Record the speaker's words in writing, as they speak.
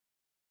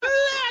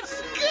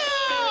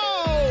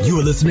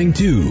You're listening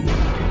to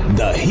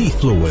the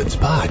Heathfluence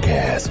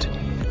Podcast,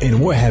 and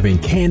we're having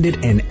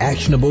candid and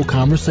actionable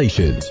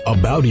conversations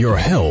about your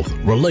health,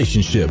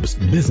 relationships,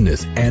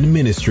 business, and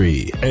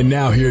ministry. And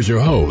now here's your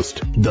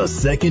host, the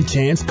Second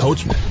Chance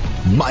Coach,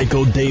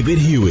 Michael David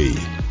Huey.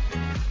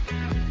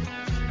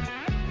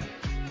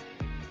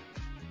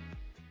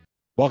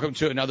 Welcome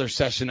to another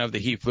session of the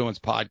Heathfluence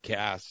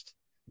Podcast.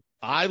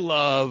 I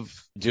love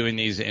doing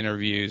these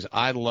interviews.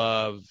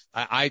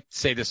 I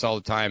say this all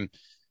the time.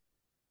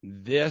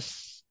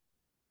 This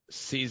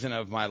season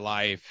of my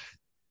life,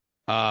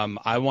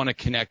 I want to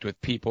connect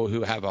with people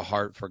who have a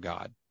heart for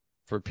God,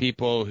 for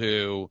people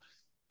who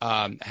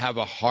have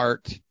a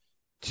heart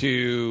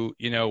to,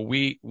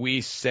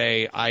 we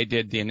say, I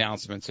did the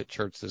announcements at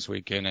church this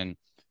weekend,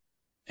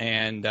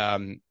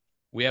 and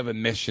we have a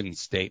mission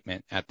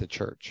statement at the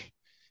church.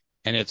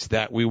 And it's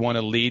that we want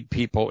to lead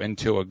people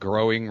into a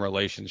growing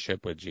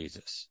relationship with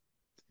Jesus.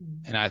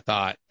 And I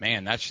thought,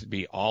 man, that should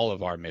be all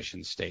of our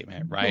mission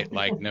statement, right?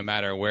 Like no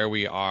matter where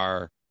we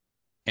are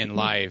in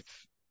life,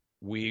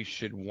 we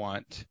should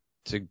want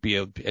to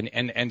be,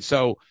 and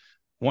so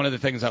one of the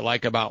things I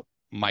like about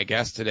my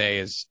guest today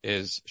is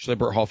Shirley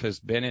Bertholf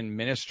has been in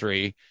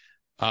ministry,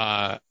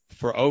 for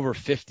over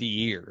 50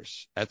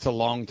 years. That's a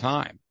long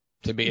time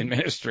to be in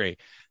ministry.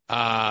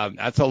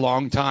 That's a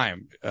long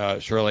time,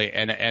 Shirley.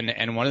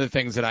 And one of the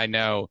things that I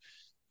know,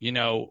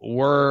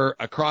 we're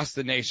across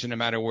the nation, no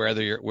matter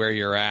where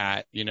you're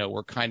at,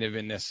 we're kind of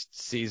in this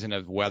season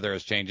of weather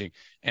is changing.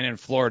 And in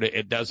Florida,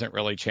 it doesn't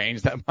really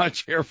change that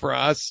much here for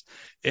us.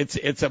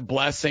 It's a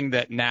blessing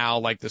that now,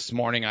 like this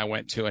morning, I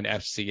went to an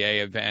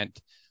FCA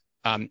event.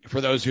 For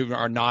those who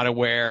are not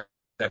aware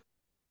that,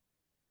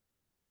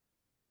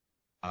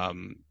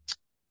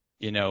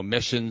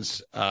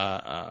 missions,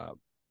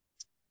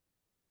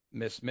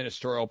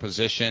 ministerial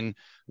position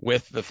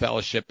with the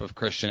Fellowship of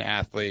Christian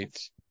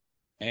Athletes.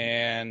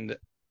 And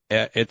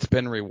it's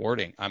been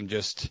rewarding. I'm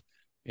just,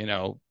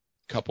 a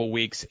couple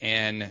weeks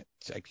in,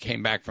 I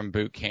came back from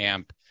boot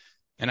camp,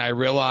 and I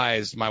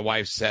realized my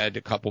wife said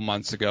a couple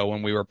months ago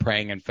when we were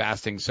praying and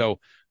fasting.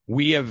 So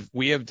we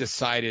have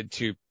decided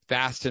to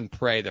fast and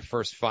pray the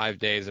first 5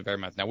 days of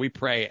every month. Now we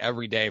pray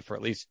every day for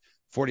at least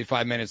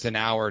 45 minutes, an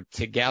hour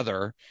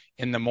together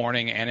in the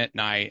morning and at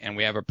night. And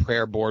we have a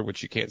prayer board,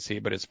 which you can't see,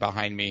 but it's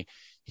behind me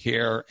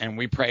here. And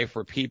we pray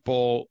for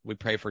people. We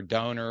pray for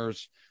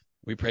donors.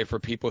 We pray for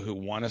people who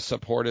want to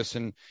support us.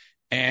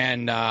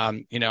 And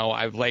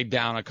I've laid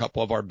down a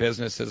couple of our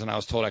businesses, and I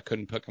was told I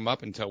couldn't pick them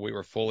up until we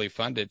were fully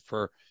funded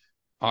for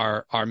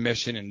our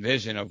mission and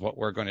vision of what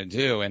we're going to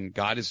do. And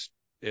God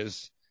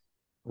is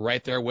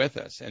right there with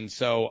us. And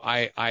so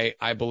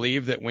I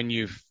believe that when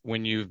you've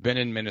been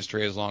in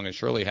ministry as long as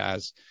Shirley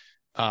has,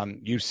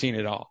 you've seen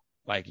it all.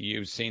 Like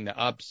you've seen the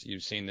ups,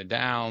 you've seen the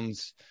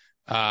downs.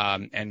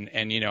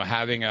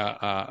 Having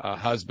a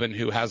husband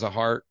who has a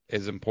heart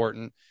is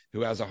important,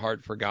 who has a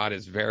heart for God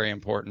is very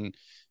important.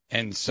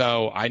 And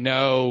so I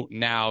know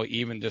now,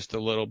 even just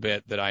a little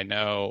bit that I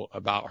know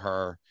about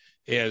her,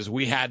 is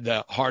we had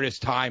the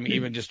hardest time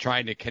even just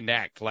trying to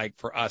connect, like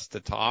for us to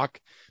talk.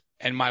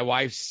 And my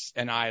wife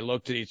and I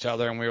looked at each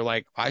other and we were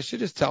like, I should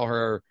just tell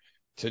her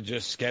to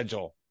just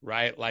schedule,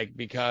 right? Like,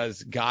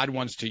 because God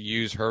wants to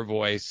use her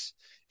voice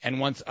and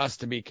wants us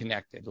to be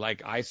connected.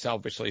 Like I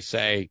selfishly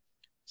say,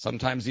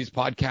 sometimes these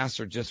podcasts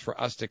are just for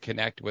us to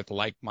connect with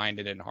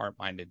like-minded and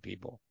heart-minded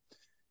people.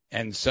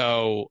 And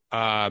so,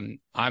 I'm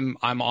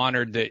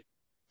honored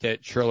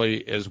that Shirley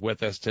is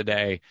with us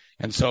today.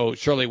 And so,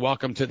 Shirley,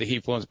 welcome to the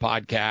Heathfluence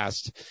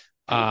Podcast.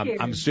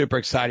 I'm super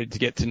excited to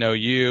get to know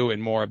you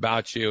and more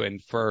about you,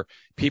 and for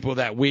people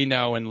that we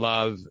know and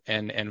love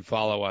and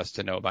follow us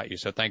to know about you.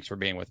 So thanks for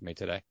being with me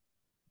today.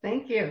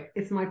 Thank you.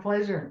 It's my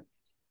pleasure.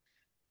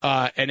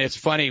 And it's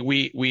funny,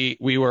 we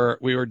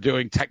were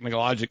doing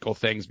technological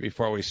things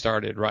before we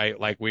started, right?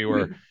 Like we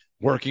were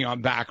working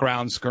on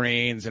background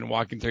screens and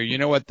walking through. You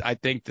know what? I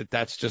think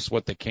that's just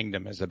what the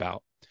kingdom is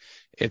about.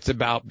 It's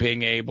about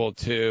being able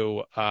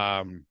to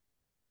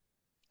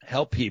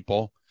help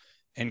people,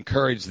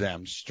 encourage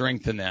them,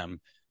 strengthen them.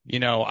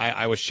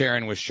 I was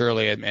sharing with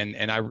Shirley,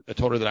 and I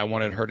told her that I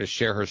wanted her to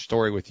share her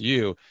story with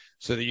you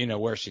so that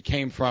where she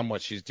came from,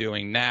 what she's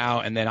doing now.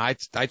 And then I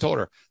told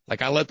her,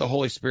 like, I let the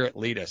Holy Spirit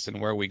lead us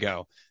in where we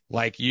go.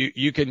 Like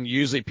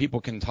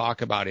people can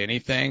talk about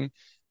anything,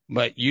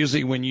 but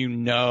usually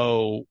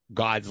when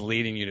God's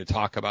leading you to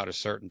talk about a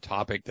certain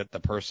topic that the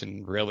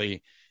person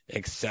really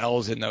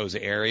excels in those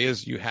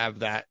areas, you have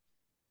that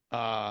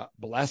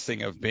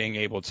blessing of being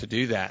able to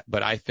do that.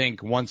 But I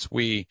think once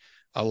we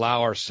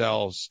allow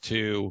ourselves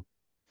to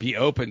be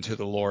open to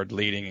the Lord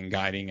leading and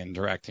guiding and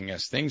directing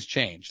us, things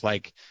change.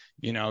 Like,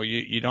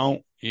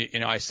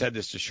 I said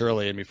this to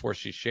Shirley, and before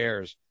she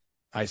shares,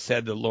 I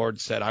said, the Lord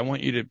said,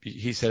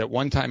 he said, at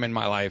one time in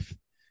my life,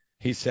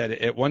 he said,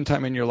 at one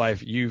time in your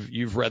life,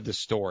 you've read the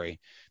story.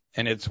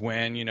 And it's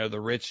when, the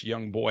rich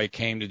young boy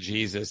came to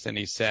Jesus and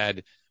he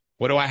said,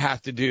 what do I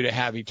have to do to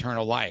have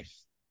eternal life?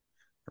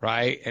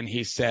 Right. And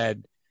he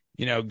said,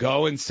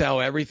 go and sell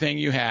everything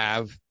you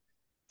have,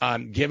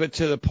 give it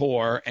to the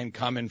poor and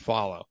come and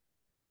follow.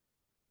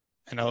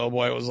 And the little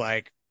boy was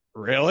like,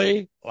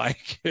 really?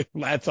 Like,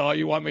 that's all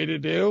you want me to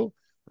do?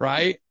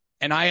 Right.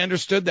 And I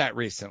understood that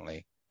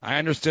recently.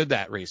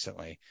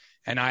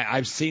 And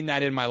I've seen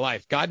that in my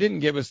life. God didn't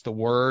give us the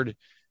word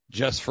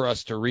just for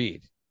us to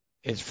read.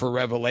 It's for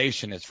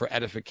revelation. It's for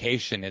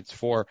edification. It's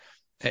for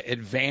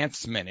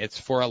advancement. It's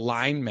for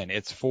alignment.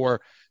 It's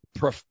for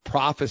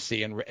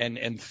prophecy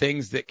and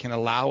things that can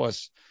allow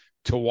us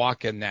to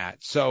walk in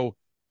that. So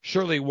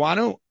Shirley,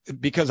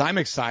 because I'm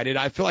excited,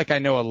 I feel like I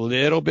know a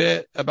little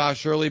bit about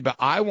Shirley, but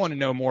I want to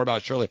know more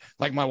about Shirley.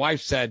 Like my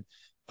wife said,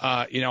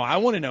 I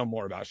want to know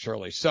more about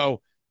Shirley.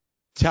 So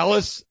tell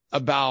us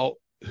about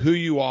who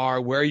you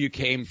are, where you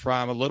came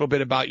from, a little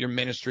bit about your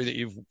ministry that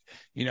you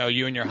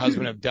and your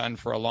husband have done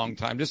for a long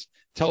time. Just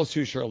tell us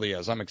who Shirley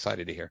is. I'm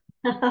excited to hear.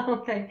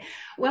 Okay.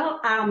 Well,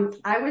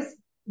 I was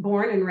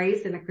born and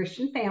raised in a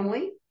Christian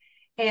family,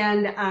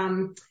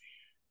 and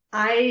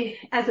I,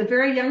 as a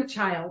very young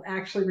child,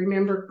 actually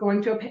remember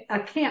going to a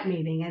camp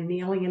meeting and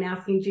kneeling and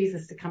asking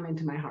Jesus to come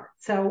into my heart.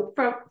 So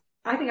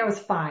I think I was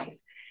 5.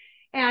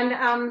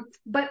 And,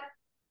 but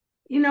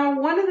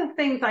one of the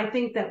things I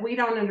think that we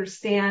don't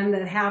understand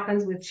that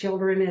happens with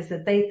children is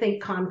that they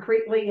think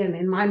concretely. And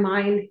in my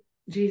mind,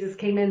 Jesus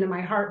came into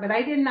my heart, but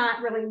I did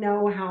not really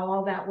know how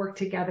all that worked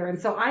together.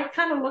 And so I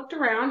kind of looked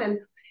around and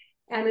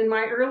in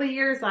my early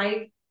years,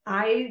 I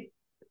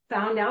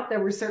found out there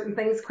were certain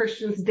things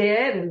Christians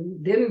did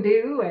and didn't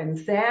do and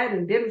said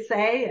and didn't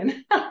say.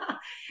 And,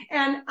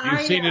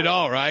 You've seen it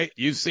all, right?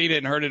 You've seen it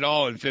and heard it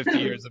all in 50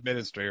 years of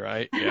ministry,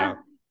 right? Yeah.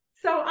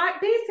 So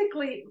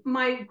basically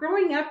my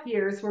growing up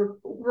years were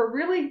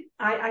really,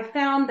 I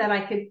found that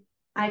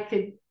I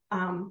could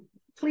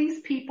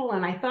please people,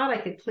 and I thought I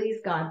could please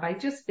God by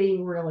just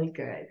being really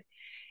good.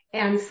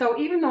 And so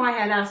even though I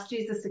had asked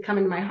Jesus to come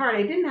into my heart,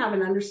 I didn't have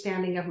an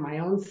understanding of my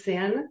own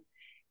sin.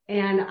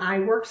 And I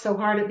worked so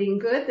hard at being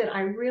good that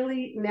I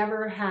really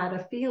never had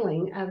a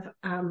feeling of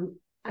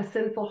a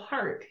sinful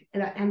heart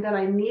and that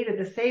I needed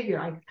a savior.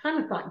 I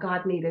kind of thought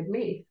God needed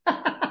me.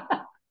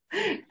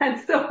 And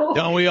so.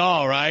 Don't we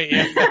all, right?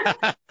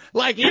 Yeah.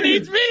 Like, he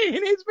needs me.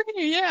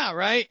 Yeah,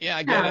 right? Yeah,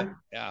 I get it.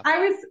 Yeah.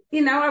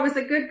 I was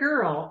a good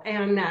girl,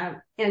 and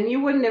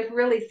you wouldn't have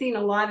really seen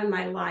a lot in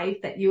my life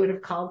that you would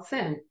have called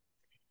sin.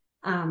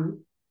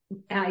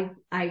 I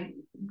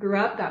grew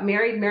up, got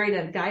married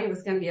a guy who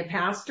was going to be a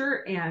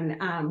pastor,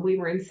 and we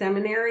were in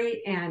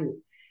seminary, and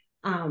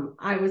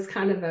I was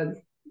kind of a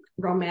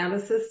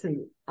romanticist,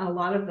 and a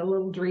lot of the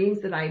little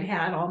dreams that I'd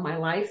had all my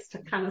life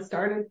kind of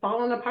started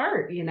falling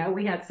apart.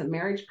 We had some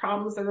marriage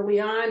problems early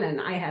on,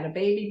 and I had a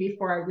baby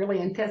before I really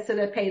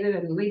anticipated,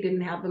 and we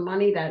didn't have the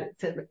money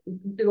to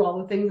do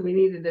all the things we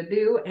needed to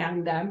do.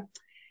 And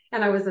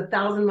I was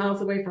 1,000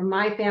 miles away from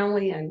my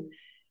family,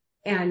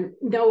 and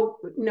no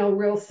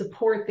real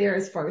support there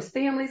as far as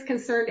family's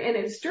concerned. And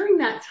it was during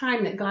that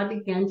time that God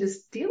began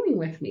just dealing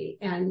with me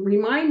and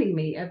reminding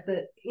me of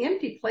the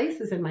empty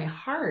places in my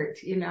heart,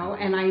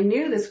 and I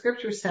knew the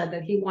scripture said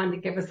that he wanted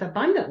to give us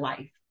abundant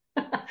life,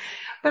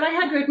 but I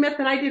had to admit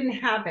that I didn't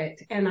have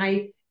it. And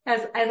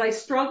as I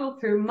struggled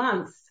through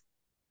months,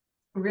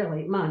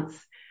 trying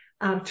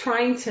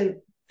to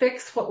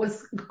fix what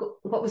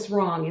was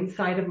wrong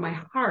inside of my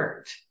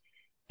heart.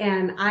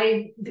 And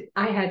I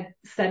had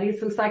studied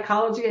some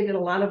psychology. I did a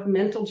lot of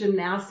mental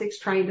gymnastics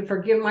trying to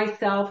forgive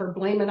myself or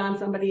blame it on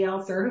somebody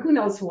else or who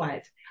knows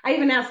what. I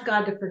even asked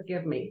God to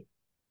forgive me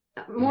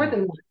more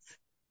than once.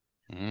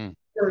 I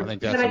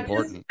think that's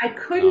important. I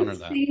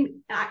couldn't see.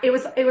 It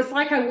was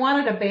like I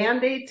wanted a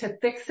Band-Aid to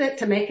fix it,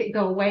 to make it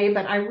go away.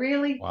 But I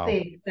really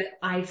think that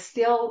I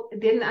still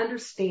didn't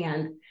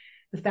understand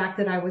the fact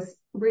that I was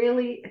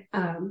really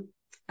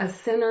a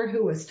sinner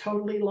who was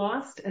totally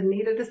lost and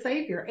needed a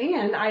savior.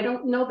 And I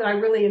don't know that I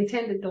really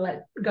intended to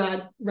let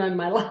God run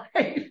my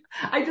life.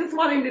 I just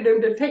wanted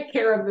him to take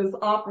care of this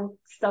awful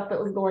stuff that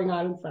was going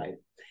on inside.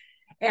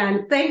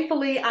 And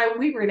thankfully,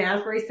 we were at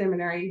Asbury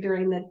Seminary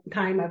during the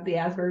time of the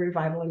Asbury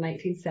Revival in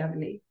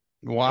 1970.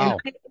 Wow.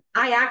 And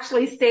I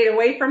actually stayed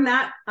away from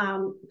that.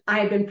 I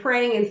had been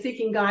praying and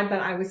seeking God,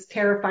 but I was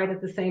terrified at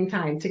the same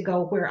time to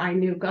go where I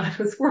knew God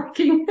was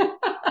working.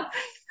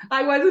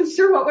 I wasn't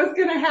sure what was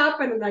going to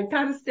happen, and I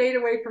kind of stayed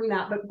away from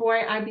that. But boy,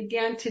 I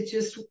began to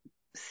just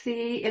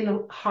see in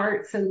the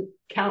hearts and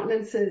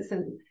countenances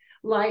and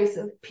lives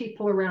of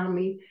people around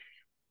me,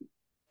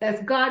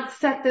 as God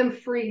set them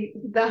free,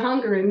 the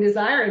hunger and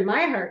desire in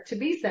my heart to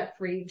be set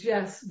free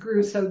just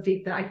grew so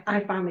deep that I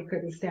finally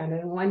couldn't stand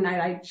it. And one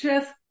night I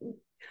just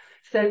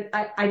said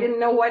I didn't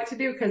know what to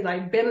do because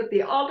I'd been at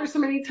the altar so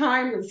many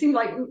times. It seemed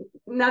like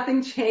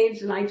nothing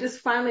changed. And I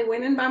just finally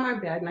went in by my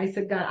bed and I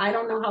said, God, I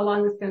don't know how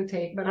long it's going to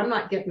take, but I'm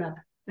not getting up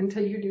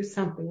until you do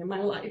something in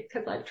my life,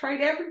 because I've tried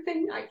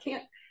everything. I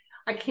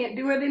can't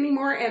do it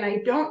anymore, and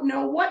I don't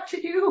know what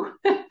to do,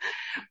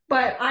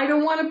 but I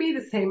don't want to be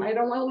the same. I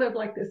don't want to live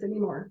like this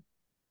anymore.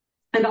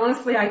 And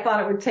honestly, I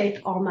thought it would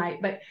take all night,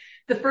 but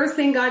the first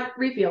thing God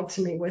revealed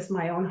to me was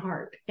my own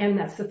heart. And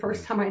that's the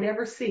first time I'd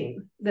ever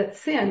seen that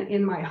sin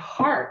in my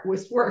heart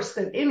was worse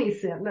than any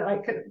sin that I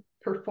could have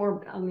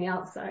performed on the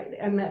outside.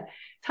 And the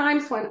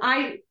times when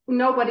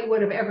nobody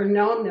would have ever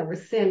known there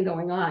was sin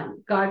going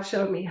on, God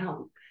showed me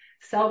how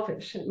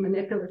selfish and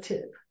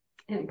manipulative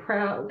and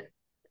proud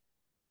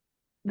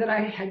that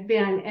I had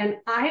been. And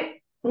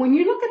when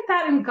you look at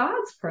that in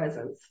God's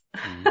presence,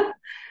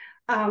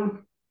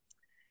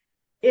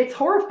 it's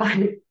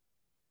horrifying.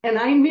 And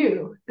I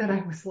knew that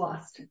I was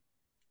lost.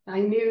 I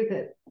knew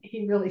that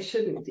he really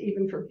shouldn't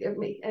even forgive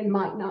me and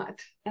might not.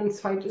 And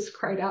so I just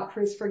cried out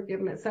for his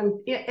forgiveness.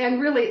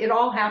 And really it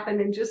all happened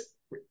in just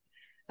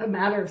a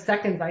matter of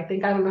seconds, I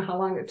think. I don't know how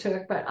long it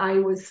took, but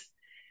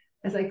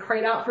as I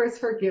cried out for his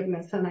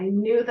forgiveness, and I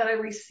knew that I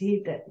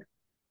received it,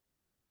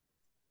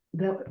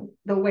 the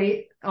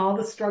weight, all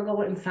the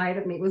struggle inside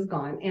of me was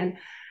gone. And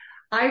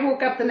I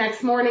woke up the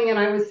next morning and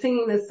I was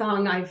singing this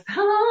song, I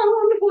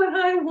found what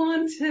I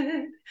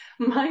wanted,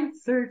 my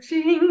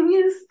searching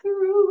is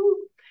through.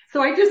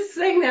 So I just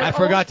sang that. I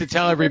forgot to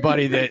tell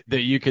everybody that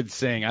you could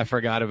sing. I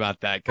forgot about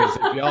that, because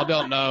if y'all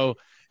don't know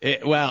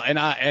it, well, and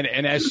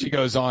as she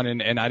goes on,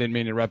 and I didn't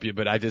mean to interrupt you,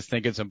 but I just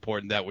think it's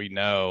important that we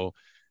know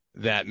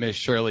that Miss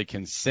Shirley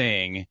can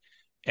sing.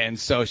 And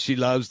so she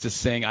loves to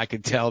sing. I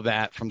could tell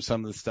that from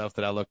some of the stuff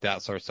that I looked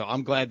out. So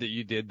I'm glad that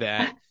you did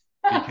that,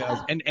 because,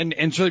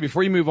 and Shirley,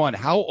 before you move on,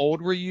 how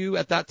old were you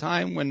at that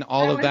time when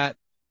all of that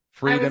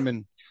freedom I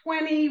was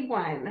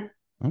 21.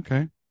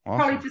 Okay. Awesome.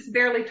 Probably just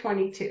barely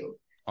 22.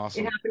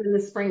 Awesome. It happened in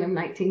the spring of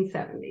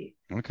 1970.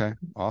 Okay.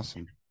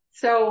 Awesome.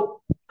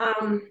 So,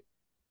 I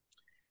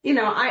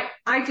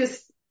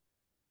just,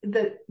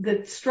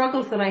 the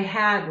struggles that I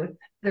had with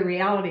the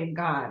reality of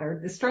God, or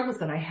the struggles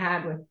that I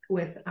had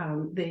with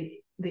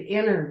the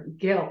inner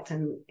guilt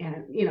and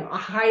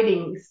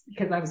hiding,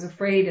 because I was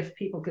afraid if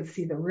people could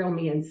see the real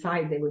me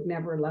inside, they would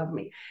never love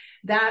me.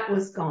 That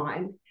was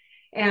gone.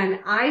 And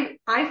I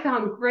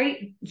found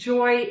great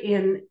joy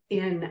in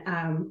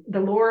the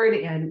Lord,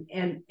 and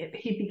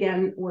he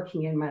began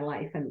working in my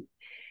life. And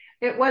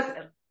it was,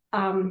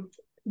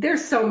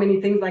 there's so many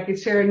things I could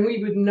share, and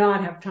we would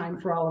not have time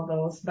for all of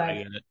those,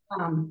 but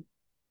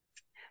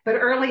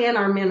early in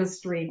our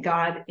ministry,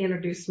 God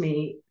introduced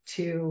me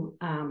to,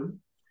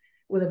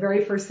 well, the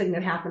very first thing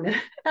that happened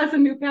as a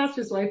new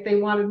pastor's wife, they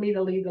wanted me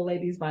to lead the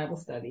ladies' Bible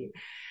study.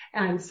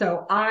 And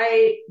so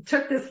I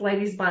took this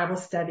ladies' Bible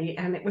study,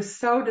 and it was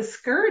so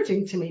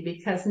discouraging to me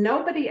because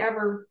nobody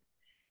ever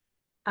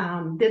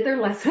did their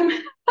lesson.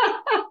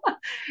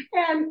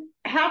 And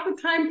half the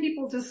time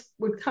people just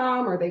would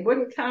come or they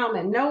wouldn't come,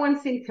 and no one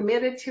seemed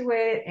committed to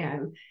it.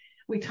 And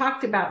we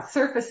talked about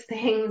surface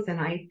things, and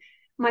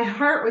my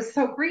heart was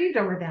so grieved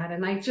over that.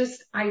 And I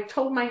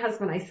told my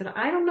husband, I said,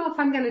 I don't know if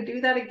I'm going to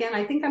do that again.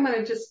 I think I'm going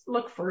to just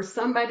look for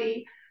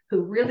somebody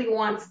who really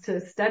wants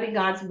to study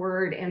God's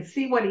word and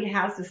see what he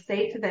has to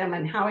say to them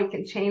and how he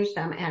can change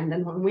them. And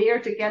then when we are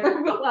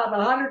together, we'll have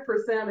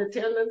 100%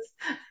 attendance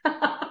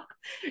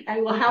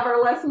and we'll have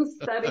our lessons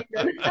studied.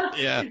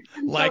 Yeah.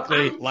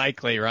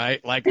 Likely, right?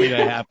 Likely to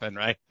happen,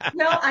 right?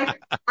 No,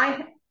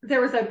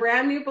 there was a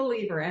brand new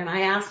believer, and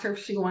I asked her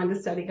if she wanted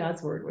to study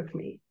God's word with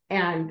me.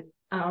 And,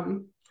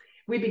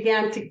 we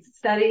began to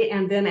study,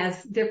 and then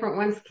as different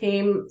ones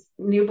came,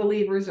 new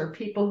believers or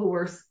people who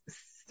were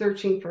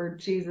searching for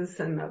Jesus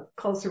and a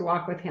closer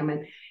walk with him,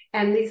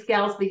 and these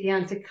gals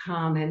began to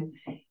come,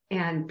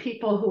 and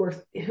people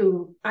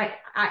who I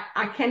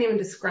can't even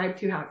describe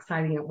to you how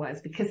exciting it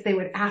was, because they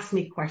would ask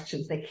me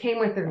questions. They came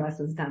with their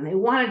lessons done. They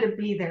wanted to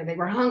be there. They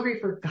were hungry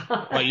for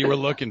God. What you were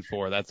looking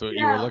for. That's what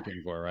you were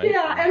looking for, right?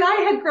 Yeah. And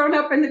I had grown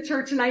up in the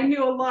church and I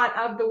knew a lot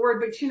of the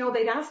word, but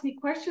they'd ask me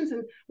questions,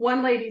 and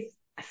one lady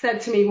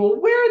said to me,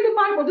 well, where in the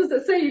Bible does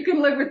it say you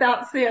can live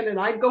without sin? And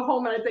I'd go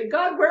home and I'd say,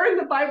 God, where in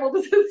the Bible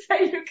does it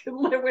say you can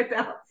live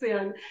without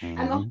sin? Mm-hmm.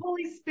 And the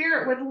Holy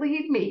Spirit would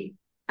lead me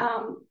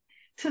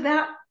to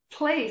that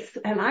place.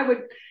 And I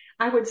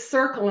would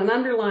circle and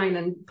underline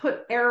and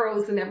put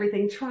arrows and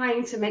everything,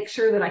 trying to make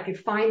sure that I could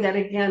find that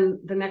again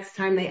the next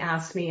time they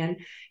asked me.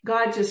 And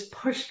God just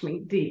pushed me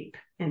deep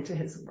into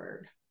his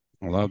word.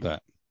 I love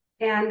that.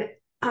 And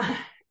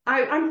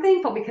I'm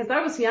thankful because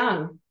I was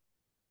young.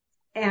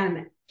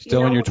 And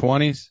still in your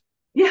 20s?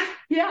 Yeah.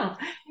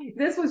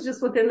 This was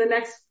just within the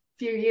next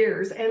few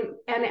years. And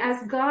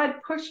as God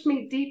pushed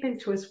me deep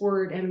into his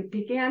word and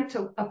began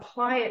to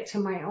apply it to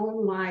my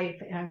own life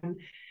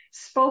and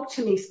spoke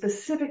to me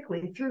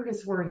specifically through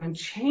his word and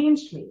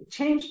changed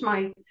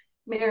my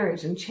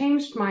marriage and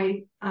changed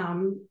my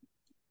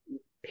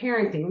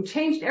parenting and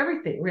changed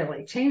everything,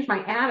 really, changed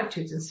my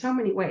attitudes in so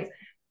many ways.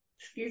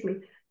 Excuse me.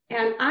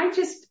 And I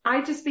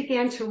just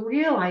began to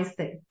realize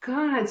that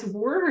God's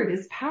word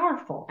is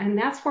powerful, and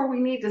that's where we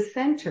need to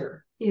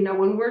center,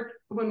 when we're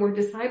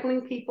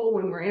discipling people,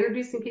 when we're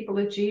introducing people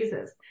to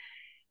Jesus.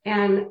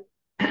 And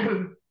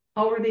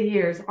over the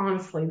years,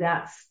 honestly,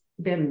 that's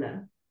been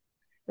the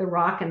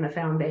rock and the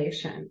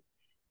foundation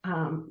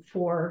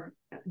for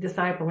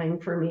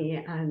discipling for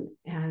me. And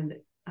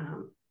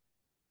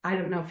I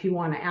don't know if you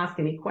want to ask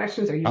any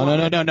questions or you.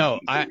 Oh, no.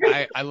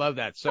 I love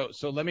that. So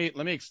let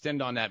me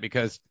extend on that,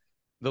 because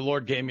the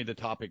Lord gave me the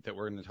topic that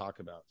we're going to talk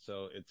about.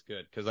 So it's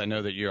good, because I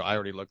know that I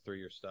already looked through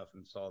your stuff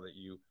and saw that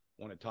you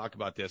want to talk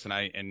about this. And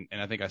I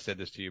think I said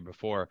this to you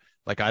before,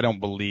 like, I don't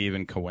believe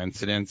in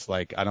coincidence.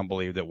 Like, I don't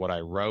believe that what I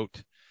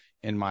wrote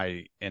in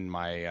my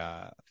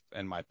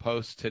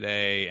post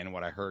today and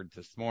what I heard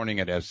this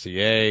morning at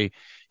FCA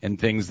and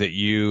things that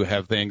you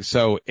have things.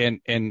 So,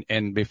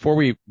 and before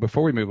we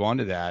move on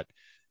to that,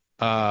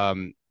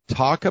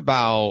 talk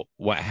about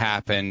what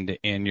happened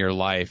in your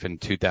life in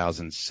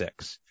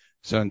 2006.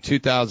 So in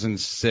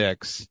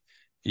 2006,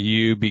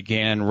 you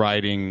began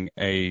writing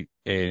a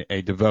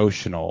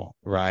devotional,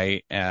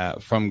 right?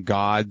 From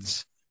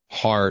God's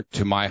heart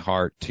to my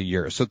heart to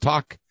yours. So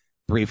talk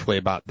briefly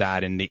about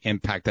that and the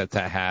impact that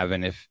had,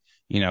 and if,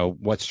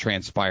 what's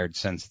transpired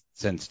since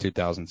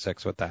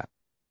 2006 with that.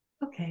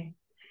 Okay.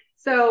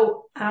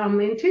 So,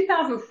 in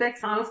 2006,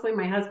 honestly,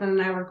 my husband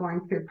and I were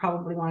going through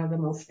probably one of the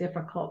most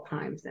difficult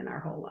times in our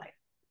whole life.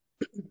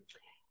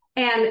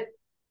 And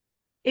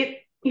if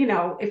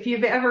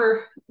you've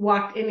ever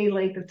walked any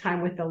length of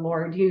time with the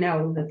Lord, you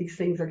know that these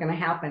things are going to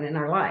happen in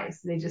our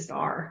lives. They just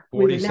are.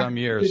 40 some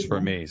years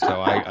for me.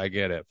 So I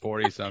get it.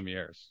 40 some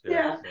years.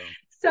 Yeah.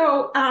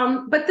 So,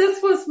 but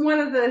this was one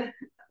of the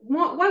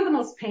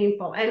most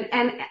painful.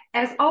 And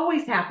as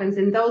always happens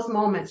in those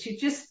moments,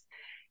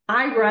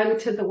 I run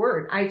to the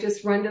Word. I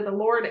just run to the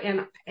Lord,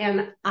 and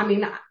I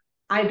mean,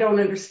 I don't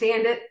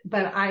understand it,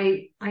 but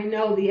I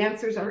know the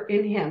answers are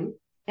in Him,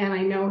 and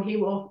I know He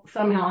will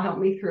somehow help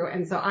me through.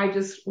 And so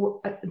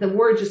the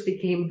Word just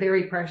became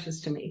very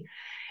precious to me.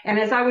 And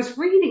as I was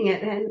reading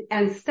it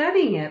and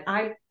studying it,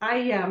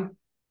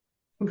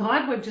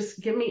 God would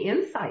just give me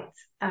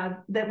insights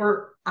that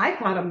were, I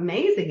thought,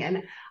 amazing,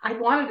 and I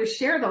wanted to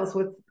share those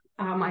with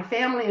my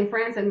family and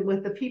friends and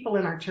with the people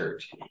in our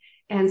church.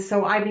 And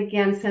so I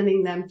began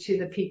sending them to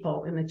the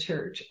people in the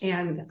church,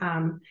 and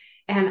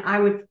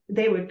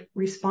they would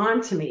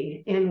respond to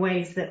me in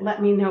ways that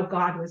let me know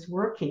God was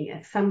working.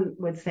 And some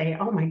would say,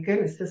 "Oh my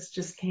goodness, this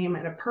just came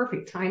at a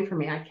perfect time for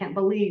me. I can't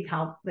believe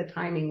how the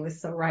timing was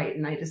so right,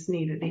 and I just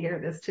needed to hear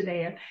this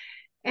today."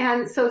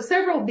 And so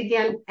several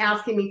began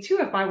asking me too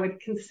if I would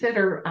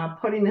consider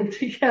putting them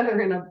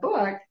together in a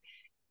book,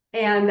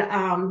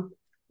 and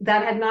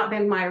that had not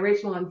been my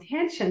original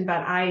intention,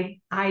 but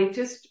I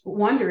just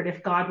wondered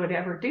if God would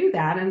ever do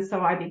that. And so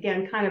I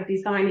began kind of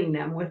designing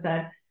them with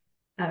a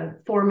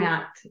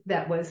format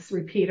that was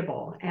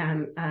repeatable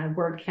and a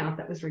word count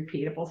that was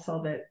repeatable,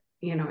 so that,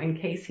 in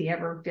case He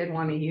ever did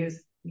want to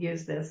use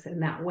this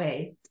in that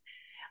way,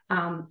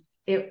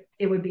 it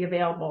would be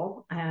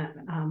available.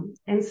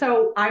 And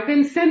so I've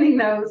been sending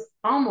those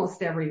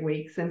almost every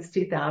week since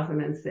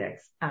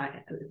 2006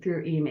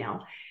 through email.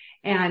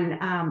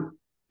 And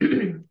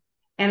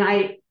and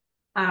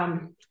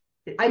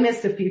I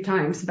missed a few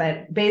times,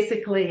 but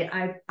basically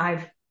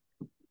I've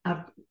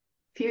a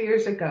few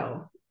years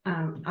ago,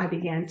 I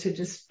began to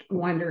just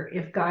wonder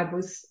if God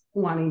was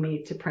wanting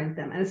me to print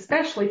them, and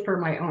especially for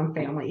my own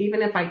family,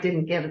 even if I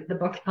didn't give the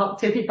book out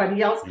to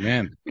anybody else.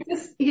 Amen.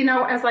 Just,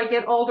 as I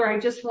get older, I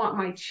just want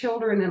my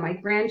children and my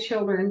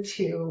grandchildren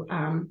to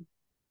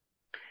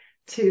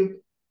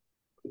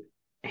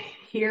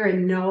hear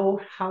and know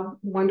how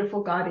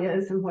wonderful God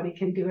is and what He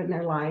can do in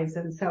their lives.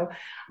 And so,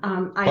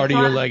 part of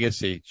your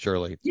legacy,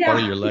 Shirley. It's part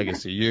of your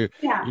legacy.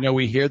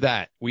 We hear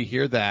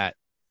that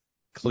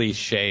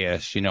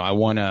cliche-ish, I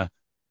want to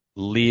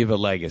leave a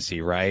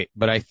legacy, right?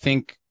 But I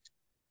think,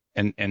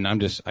 and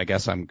I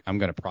guess I'm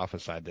going to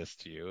prophesy this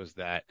to you, is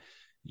that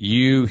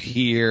you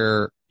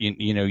hear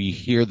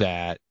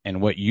that,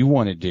 and what you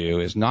want to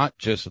do is not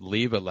just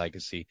leave a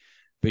legacy,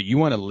 but you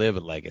want to live a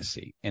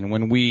legacy. And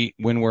when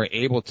we're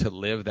able to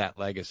live that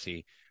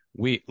legacy,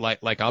 we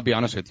like I'll be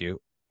honest with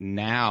you,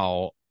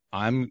 now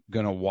I'm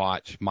going to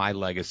watch my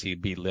legacy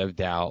be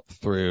lived out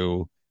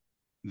through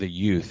the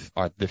youth,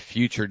 or the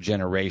future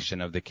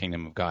generation of the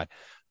kingdom of God.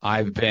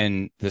 I've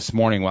been, this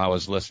morning while I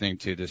was listening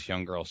to this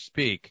young girl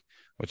speak,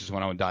 which is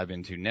what I want to dive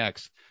into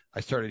next, I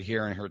started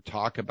hearing her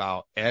talk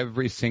about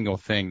every single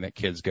thing that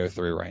kids go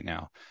through right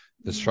now.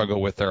 The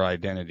struggle with their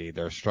identity,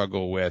 their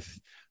struggle with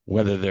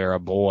whether they're a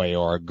boy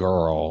or a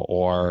girl,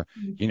 or,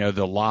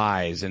 the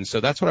lies. And so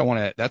that's what I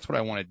want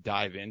to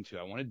dive into.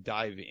 I want to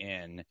dive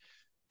in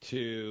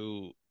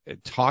to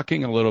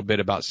talking a little bit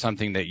about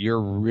something that you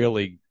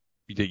really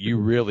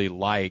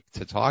like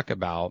to talk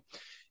about.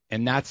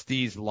 And that's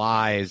these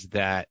lies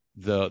that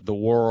the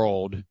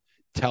world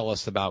tell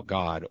us about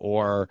God.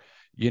 Or,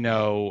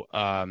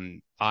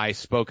 I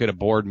spoke at a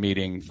board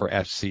meeting for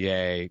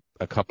FCA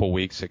a couple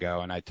weeks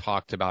ago, and I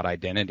talked about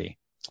identity.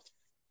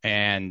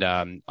 And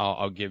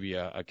I'll give you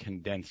a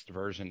condensed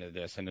version of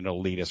this, and it'll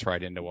lead us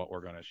right into what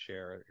we're going to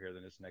share here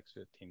in this next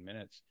 15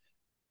 minutes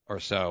or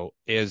so,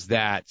 is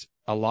that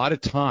a lot of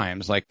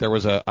times, like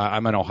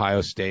I'm an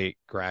Ohio State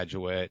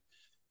graduate,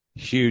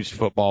 huge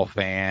football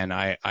fan.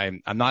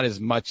 I'm not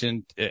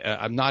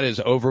I'm not as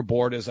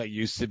overboard as I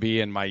used to be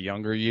in my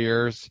younger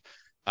years.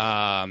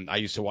 I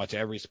used to watch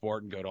every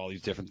sport and go to all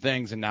these different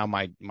things, and now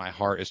my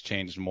heart has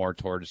changed more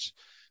towards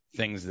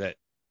things that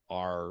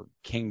are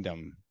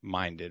kingdom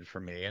minded for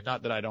me. And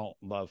not that I don't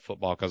love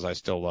football, because I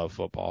still love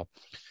football.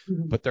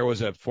 Mm-hmm. But there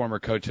was a former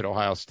coach at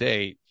Ohio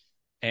State,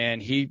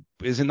 and he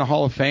is in the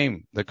Hall of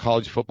Fame, the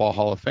College Football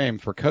Hall of Fame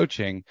for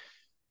coaching.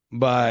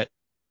 But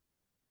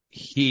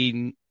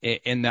he,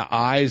 in the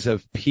eyes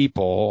of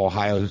people,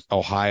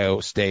 Ohio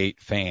State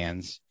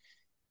fans,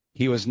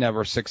 he was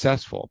never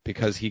successful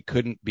because he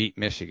couldn't beat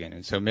Michigan.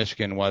 And so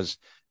Michigan was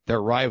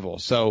their rival.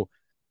 So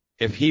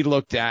if he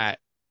looked at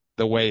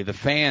the way the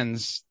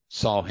fans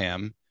saw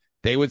him,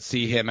 they would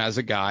see him as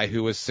a guy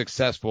who was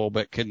successful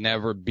but could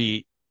never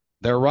beat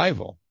their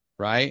rival,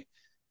 right?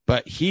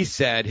 But he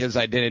said his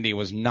identity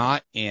was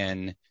not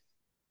in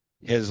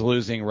his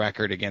losing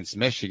record against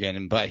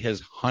Michigan, but his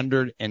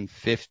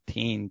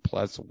 115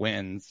 plus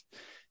wins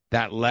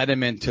that led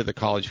him into the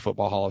College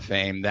Football Hall of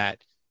Fame,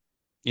 that,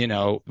 you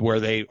know, where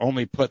they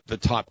only put the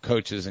top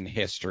coaches in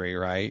history,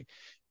 right?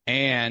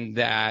 And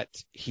that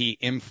he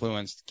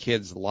influenced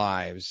kids'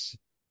 lives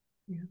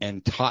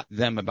and taught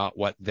them about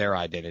what their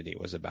identity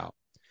was about.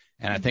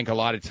 And I think a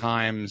lot of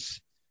times,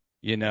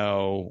 you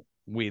know,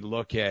 we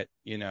look at,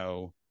 you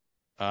know,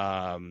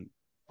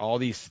 all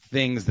these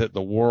things that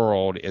the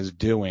world is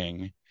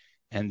doing,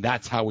 and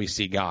that's how we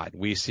see God.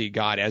 We see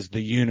God as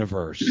the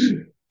universe,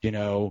 you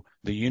know,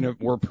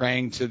 we're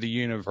praying to the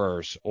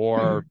universe.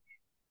 Or,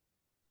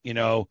 you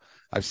know,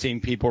 I've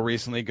seen people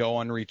recently go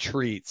on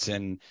retreats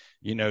and,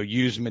 you know,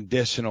 use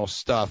medicinal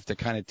stuff to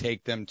kind of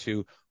take them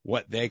to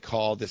what they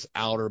call this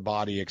outer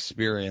body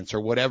experience,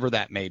 or whatever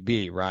that may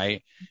be,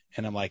 right?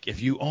 And I'm like,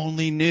 if you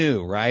only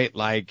knew, right?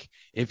 Like,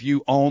 if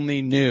you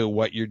only knew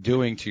what you're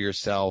doing to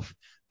yourself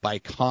by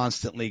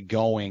constantly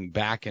going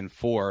back and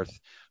forth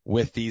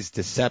with these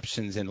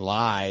deceptions and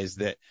lies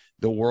that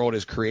the world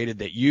has created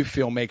that you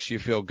feel makes you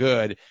feel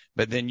good,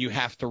 but then you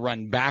have to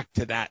run back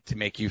to that to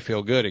make you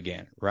feel good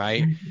again,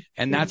 right?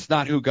 And that's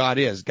not who God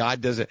is.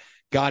 God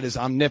is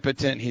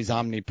omnipotent. He's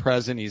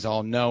omnipresent. He's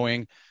all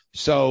knowing.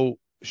 So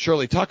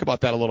Shirley, talk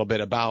about that a little bit,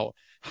 about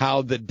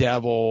how the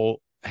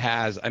devil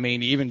has, I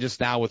mean, even just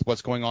now with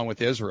what's going on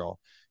with Israel,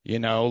 you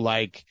know,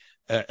 like,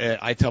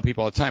 I tell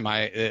people all the time,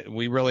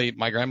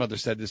 my grandmother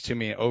said this to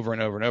me over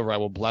and over and over. I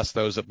will bless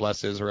those that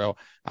bless Israel.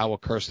 I will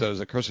curse those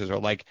that curse Israel.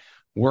 Like,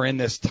 we're in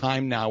this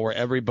time now where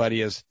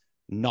everybody is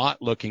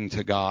not looking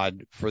to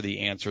God for the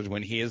answers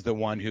when he is the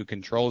one who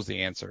controls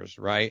the answers,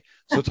 right?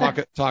 So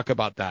talk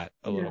about that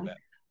a little bit.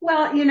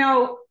 Well, you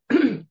know,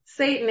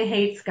 Satan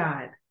hates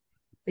God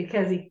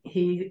because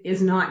he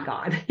is not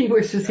God. He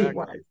wishes he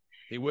was.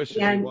 He wishes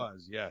he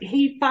was, yeah.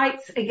 He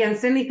fights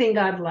against anything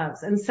God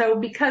loves. And so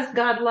because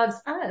God loves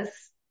us,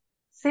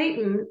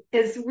 Satan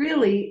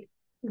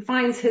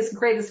finds his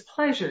greatest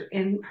pleasure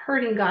in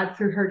hurting God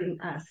through hurting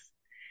us.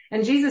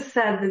 And Jesus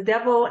said the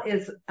devil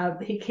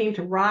he came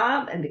to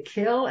rob and to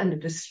kill and to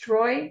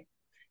destroy.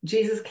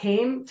 Jesus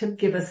came to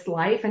give us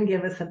life and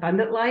give us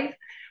abundant life.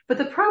 But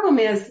the problem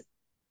is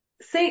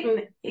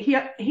Satan,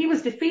 he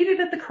was defeated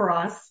at the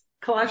cross.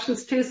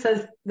 Colossians 2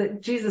 says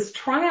that Jesus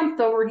triumphed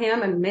over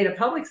him and made a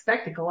public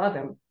spectacle of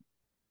him.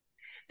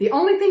 The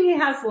only thing he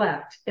has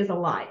left is a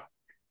lie.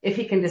 If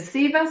he can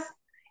deceive us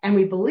and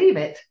we believe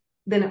it,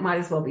 then it might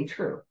as well be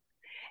true.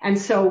 And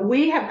so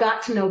we have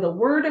got to know the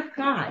word of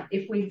God.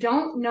 If we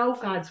don't know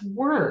God's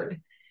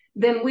word,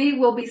 then we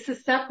will be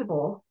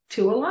susceptible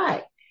to a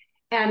lie.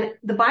 And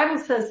the Bible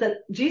says that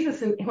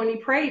Jesus, when he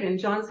prayed in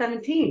John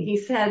 17, he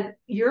said,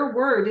 your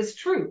word is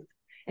truth.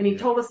 And he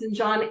told us in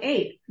John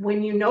 8,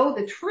 when you know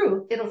the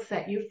truth, it'll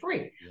set you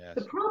free. Yes.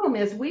 The problem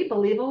is we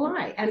believe a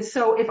lie. And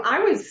so if I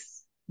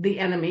was the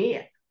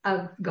enemy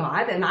of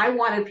God and I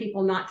wanted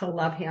people not to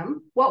love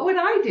him, what would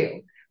I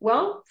do?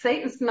 Well,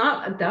 Satan's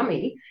not a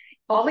dummy.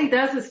 All he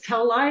does is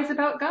tell lies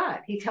about God.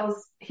 He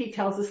tells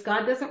us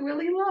God doesn't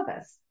really love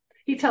us.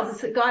 He tells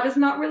us that God is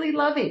not really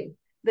loving,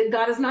 that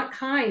God is not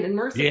kind and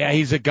merciful. Yeah,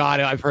 he's a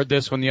God. I've heard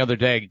this one the other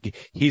day.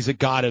 He's a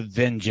God of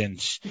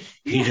vengeance.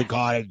 He's a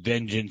God of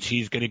vengeance.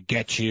 He's going to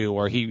get you.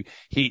 Or we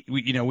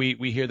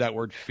hear that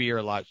word fear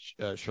a lot,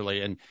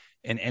 Shirley,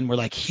 and we're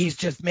like, he's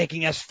just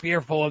making us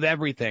fearful of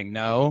everything.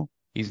 No,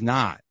 he's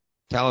not.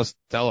 Tell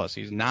us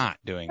he's not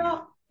doing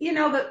that. You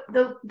know,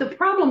 the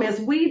problem is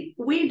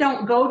we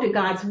don't go to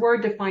God's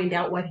word to find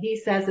out what he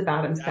says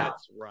about himself.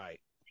 That's right.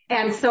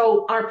 And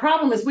so our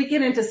problem is we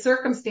get into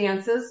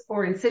circumstances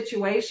or in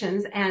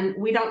situations and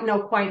we don't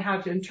know quite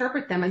how to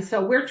interpret them. And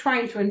so we're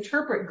trying to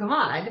interpret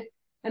God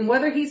and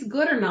whether he's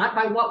good or not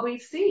by what we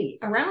see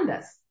around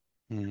us.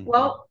 Mm-hmm.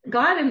 Well,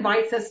 God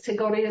invites us to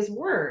go to his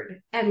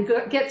word and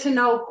get to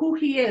know who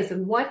he is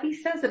and what he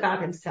says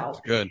about himself.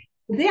 That's good.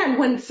 Then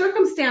when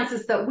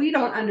circumstances that we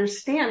don't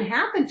understand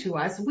happen to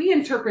us, we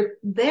interpret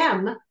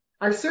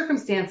our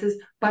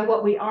circumstances, by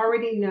what we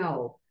already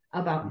know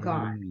about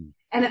God.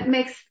 And it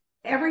makes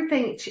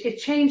everything, it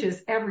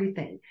changes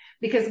everything,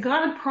 because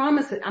God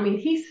promised it. I mean,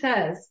 he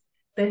says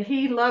that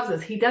he loves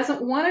us. He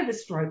doesn't want to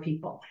destroy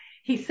people.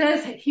 He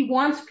says he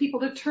wants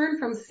people to turn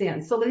from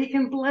sin so that he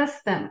can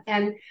bless them.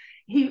 And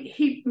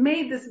he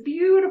made this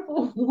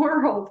beautiful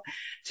world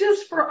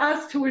just for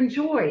us to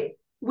enjoy.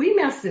 We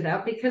messed it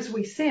up because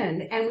we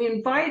sinned and we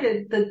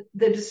invited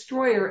the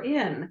destroyer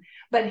in,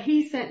 but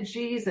he sent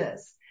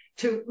Jesus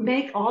to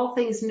make all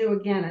things new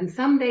again. And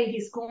someday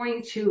he's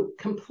going to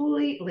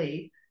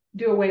completely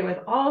do away with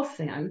all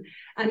sin.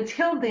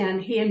 Until then,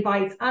 he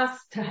invites us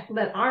to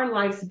let our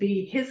lives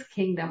be his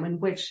kingdom, in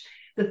which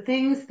the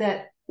things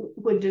that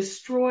would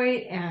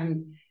destroy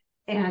and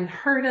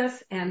hurt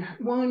us and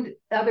wound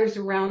others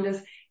around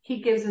us,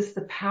 he gives us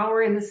the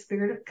power in the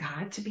Spirit of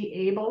God to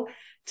be able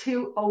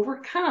to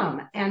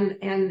overcome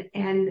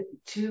and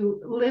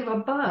to live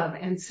above.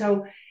 And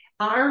so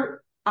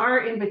our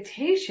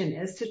invitation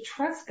is to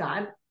trust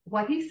God,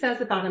 what he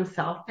says about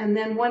himself. And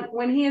then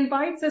when he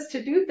invites us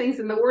to do things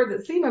in the word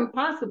that seem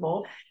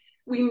impossible,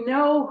 we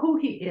know who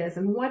he is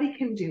and what he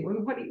can do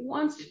and what he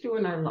wants to do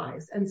in our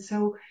lives. And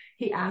so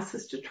he asks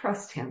us to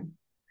trust him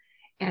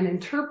and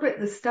interpret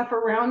the stuff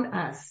around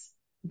us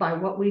by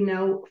what we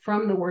know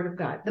from the word of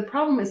God. The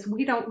problem is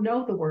we don't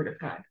know the word of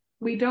God.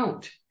 We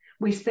don't.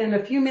 We spend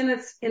a few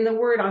minutes in the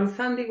word on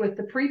Sunday with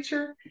the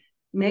preacher.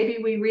 Maybe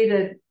we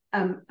read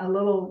a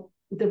little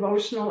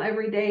devotional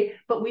every day,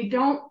 but we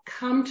don't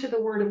come to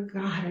the word of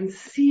God and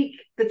seek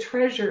the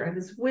treasure of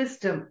his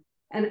wisdom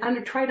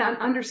and try to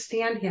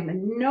understand him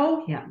and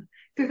know him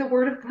through the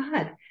word of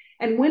God.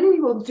 And when we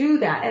will do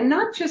that and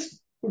not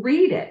just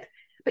read it,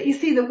 but you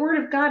see, the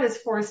word of God is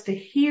for us to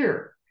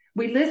hear.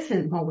 We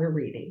listen while we're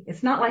reading.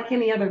 It's not like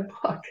any other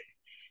book.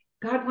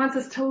 God wants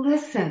us to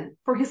listen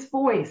for his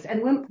voice.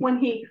 And when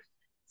he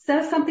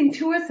says something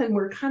to us and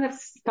we're kind of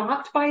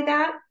stopped by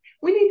that,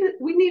 we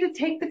need to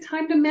take the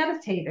time to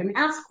meditate and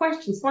ask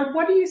questions. Lord,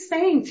 what are you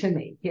saying to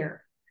me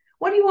here?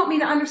 What do you want me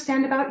to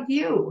understand about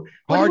you?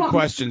 Hard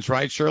questions,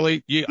 right,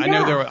 Shirley? I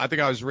know I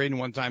think I was reading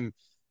one time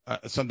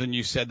something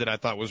you said that I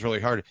thought was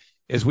really hard,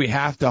 is we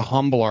have to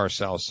humble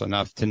ourselves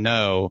enough to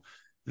know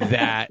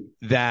that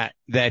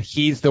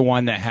he's the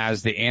one that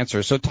has the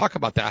answer. So talk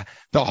about that,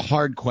 the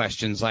hard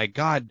questions, like,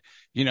 God,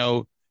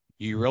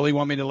 you really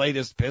want me to lay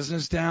this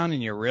business down,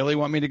 and you really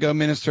want me to go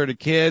minister to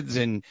kids,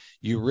 and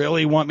you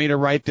really want me to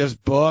write this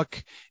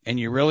book, and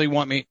you really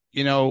want me,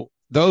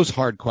 those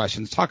hard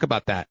questions. Talk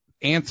about that.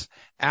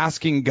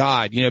 Asking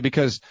God,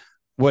 because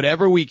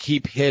whatever we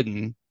keep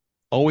hidden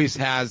always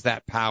has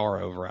that power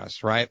over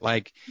us, right?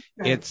 Like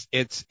it's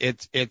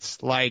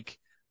like,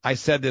 I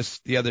said this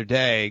the other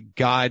day,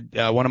 God,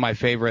 one of my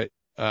favorite,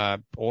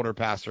 older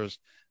pastors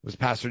was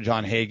Pastor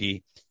John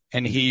Hagee.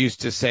 And he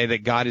used to say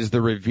that God is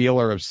the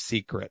revealer of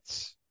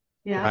secrets,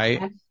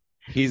 right?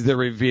 He's the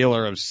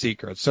revealer of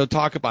secrets. So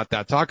talk about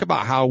that. Talk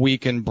about how we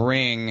can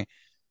bring,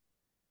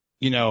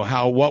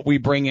 how what we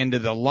bring into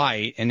the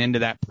light and into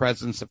that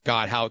presence of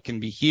God, how it can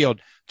be healed.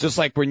 Just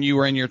like when you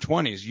were in your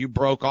 20s, you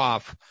broke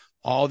off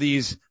all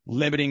these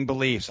limiting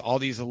beliefs, all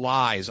these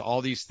lies,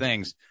 all these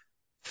things.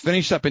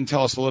 Finish up and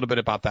tell us a little bit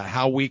about that,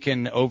 how we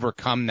can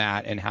overcome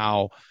that and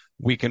how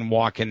we can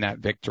walk in that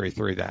victory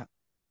through that.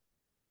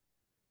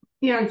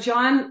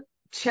 John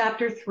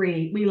chapter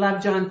 3, we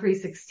love John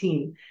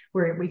 3:16,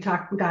 where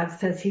God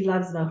says he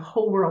loves the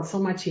whole world so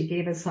much he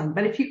gave his son.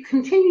 But if you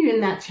continue in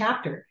that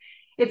chapter,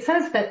 it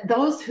says that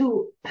those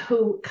who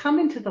come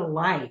into the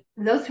light,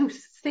 those who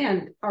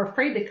sin are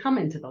afraid to come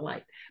into the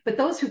light. But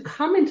those who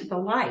come into the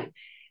light,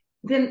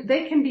 then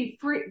they can be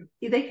free.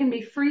 They can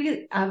be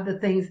free of the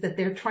things that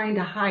they're trying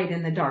to hide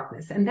in the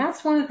darkness. And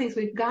that's one of the things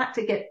we've got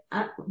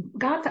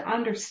to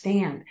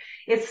understand.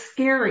 It's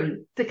scary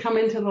to come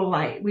into the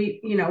light.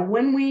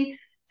 When we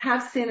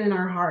have sin in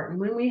our heart and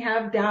when we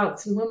have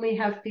doubts and when we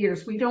have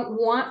fears, we don't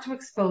want to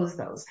expose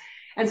those.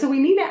 And so we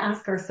need to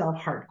ask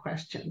ourselves hard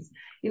questions.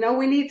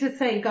 We need to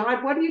say,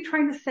 God, what are you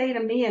trying to say to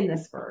me in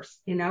this verse?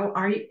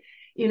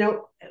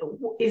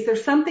 Is there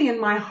something in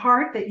my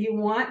heart that you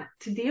want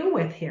to deal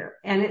with here?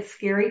 And it's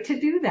scary to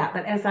do that.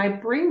 But as I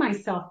bring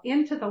myself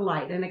into the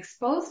light and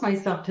expose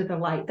myself to the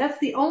light, that's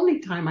the only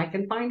time I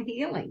can find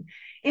healing.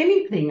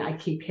 Anything I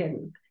keep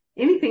hidden,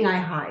 anything I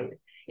hide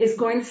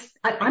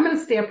I'm going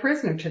to stay a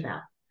prisoner to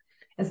that.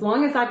 As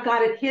long as I've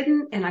got it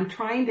hidden and I'm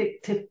trying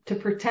to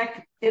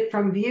protect it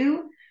from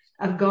view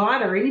of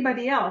God or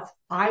anybody else,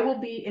 I will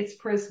be its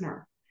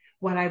prisoner.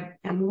 What I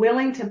am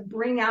willing to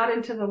bring out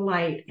into the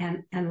light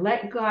and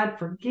let God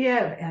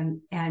forgive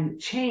and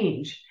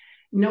change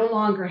no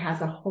longer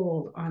has a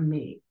hold on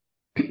me.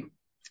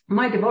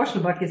 My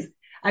devotional book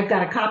I've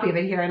got a copy of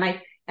it here,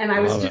 and I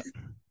was just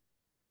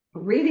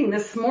reading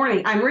this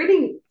morning.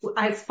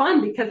 It's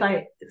fun because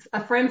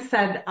a friend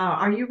said,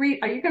 are you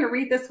going to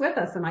read this with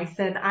us? And I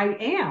said, I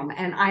am,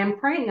 and I am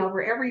praying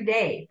over every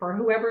day for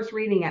whoever's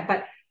reading it.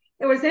 But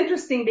it was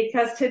interesting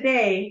because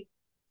today,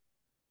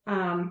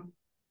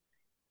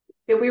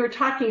 we were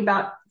talking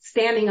about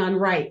standing on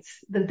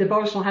rights. The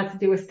devotional has to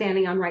do with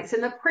standing on rights.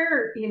 And the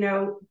prayer,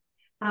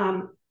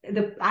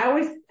 I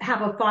always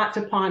have a thought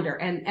to ponder,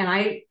 and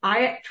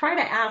I try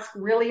to ask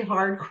really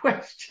hard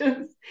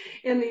questions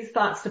in these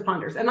thoughts to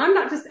ponders. And I'm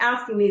not just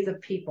asking these of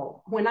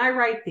people. When I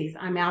write these,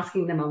 I'm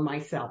asking them of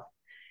myself,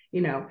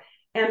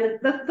 And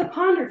the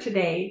ponder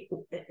today,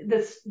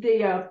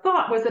 the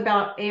thought was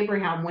about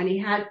Abraham when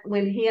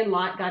he and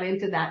Lot got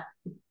into that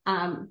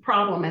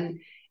problem,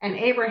 and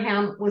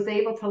Abraham was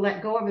able to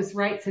let go of his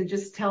rights and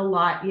just tell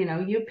Lot,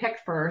 you pick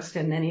first.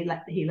 And then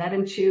he let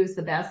him choose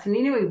the best, and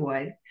he knew he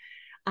would.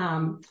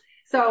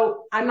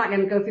 So I'm not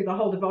going to go through the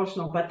whole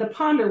devotional, but the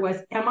ponder was,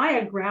 am I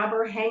a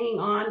grabber hanging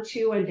on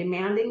to and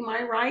demanding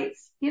my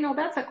rights?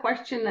 That's a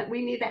question that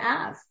we need to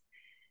ask.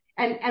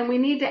 And we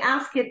need to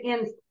ask it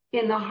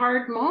in the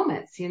hard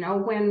moments,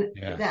 when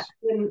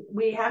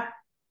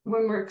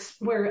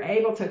we're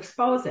able to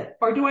expose it.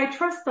 Or do I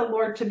trust the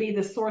Lord to be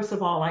the source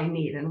of all I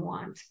need and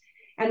want?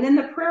 And then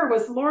the prayer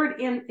was, Lord,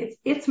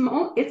 it's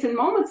in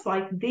moments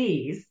like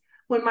these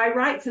when my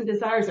rights and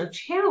desires are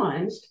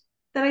challenged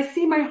that I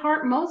see my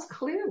heart most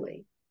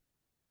clearly.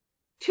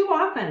 Too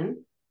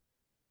often,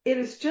 it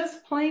is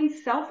just plain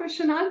selfish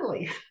and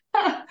ugly.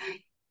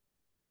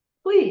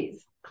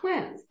 Please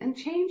cleanse and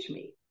change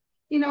me.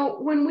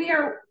 When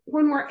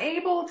we're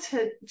able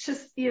to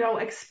just,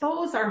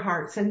 expose our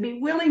hearts and be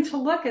willing to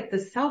look at the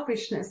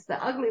selfishness,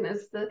 the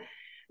ugliness, the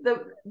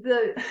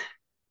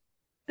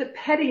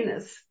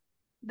pettiness,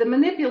 the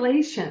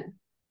manipulation,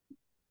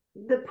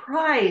 the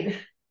pride,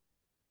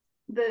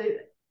 the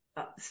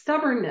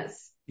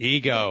stubbornness,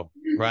 ego,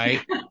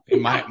 right?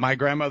 My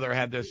grandmother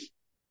had this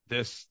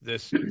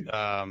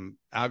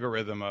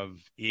algorithm of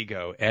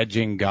ego,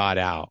 edging God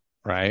out,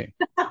 right?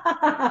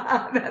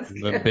 That's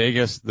good.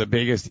 The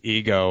biggest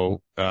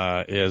ego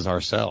is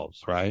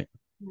ourselves, right?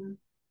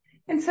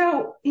 And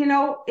so,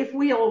 if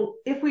we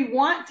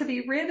want to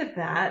be rid of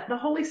that, the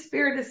Holy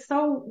Spirit is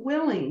so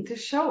willing to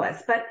show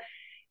us, but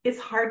it's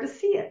hard to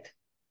see it.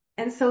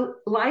 And so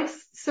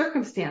life's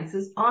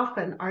circumstances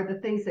often are the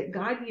things that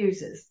God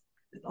uses.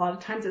 A lot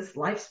of times it's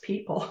life's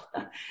people,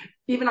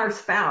 even our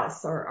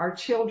spouse or our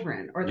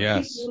children or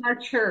the people in our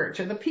church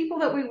or the people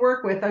that we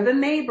work with or the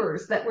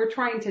neighbors that we're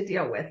trying to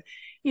deal with.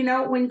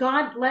 When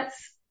God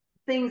lets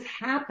things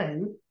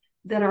happen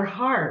that are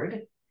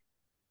hard,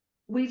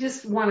 we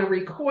just want to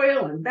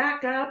recoil and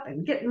back up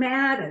and get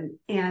mad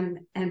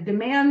and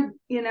demand,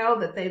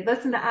 that they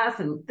listen to us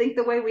and think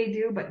the way we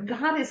do. But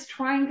God is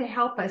trying to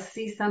help us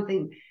see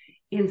something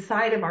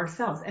inside of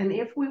ourselves. And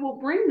if we will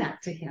bring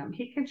that to him,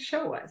 he can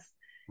show us.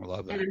 I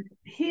love that. And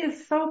he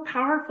is so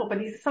powerful,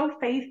 but he's so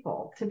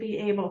faithful to be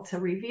able to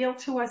reveal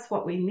to us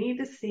what we need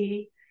to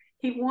see.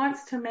 He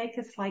wants to make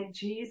us like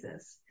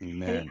Jesus.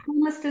 Amen. And he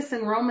promised us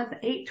in Romans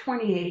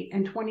 8:28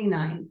 and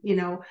 29,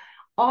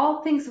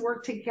 all things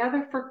work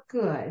together for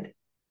good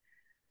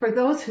for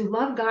those who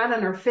love God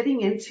and are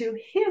fitting into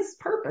his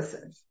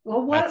purposes.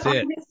 Well, what are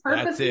his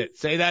purposes? That's it.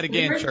 Say that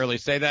again, Shirley.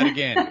 Say that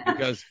again,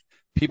 because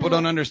people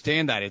don't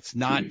understand that. It's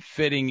not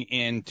fitting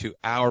into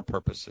our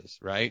purposes,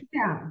 right?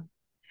 Yeah.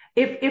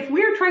 If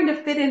we're trying to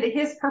fit into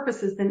his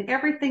purposes, then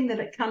everything that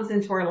it comes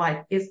into our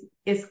life is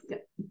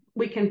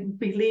we can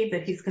believe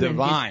that he's going to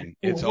divine.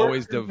 It's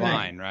always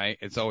divine, right?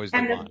 It's always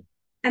divine.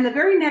 And the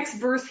very next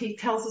verse, he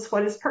tells us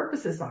what his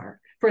purposes are.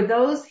 For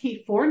those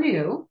he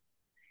foreknew,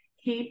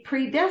 he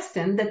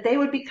predestined that they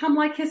would become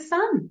like his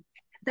son.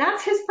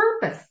 That's his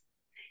purpose.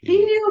 He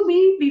knew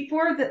me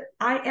before that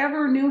I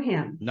ever knew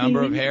him.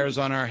 Number of hairs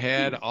on our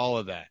head, all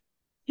of that.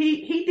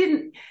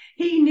 He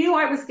knew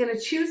I was going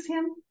to choose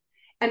him.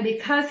 And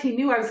because he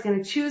knew I was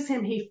going to choose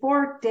him, he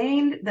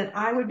foreordained that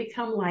I would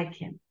become like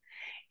him.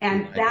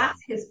 And that's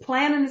his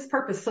plan and his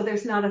purpose. So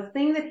there's not a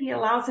thing that he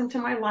allows into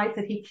my life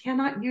that he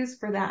cannot use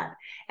for that.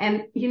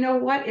 And you know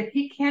what? If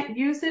he can't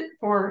use it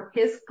for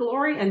his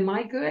glory and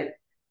my good,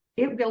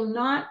 it will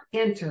not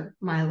enter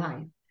my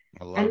life.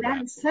 And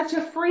that is such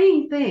a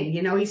freeing thing.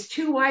 He's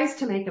too wise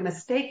to make a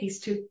mistake.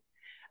 He's too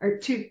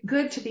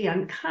good to be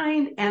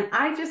unkind. And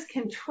I just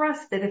can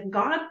trust that if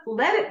God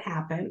let it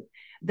happen,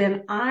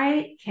 then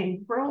I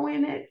can grow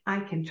in it.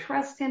 I can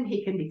trust him.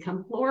 He can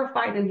become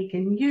glorified and he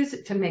can use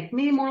it to make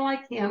me more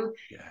like him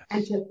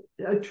and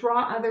to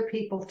draw other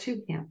people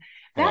to him.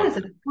 That is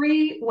a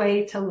free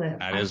way to live.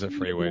 That is a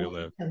free way to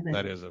live.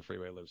 That is a free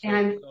way to live.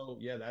 So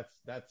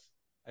that's,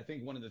 I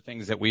think one of the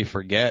things that we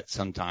forget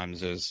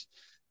sometimes is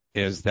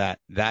that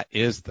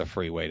is the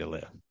free way to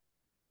live,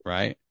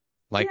 right?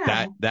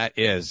 That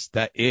is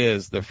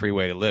the free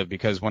way to live.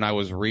 Because when I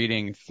was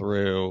reading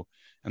through,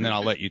 and then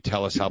I'll let you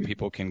tell us how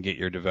people can get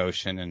your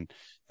devotion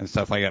and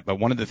stuff like that. But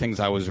one of the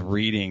things I was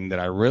reading that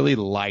I really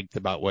liked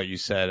about what you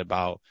said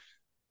about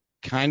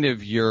kind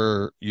of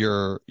your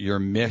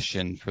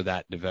mission for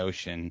that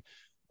devotion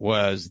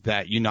was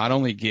that you not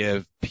only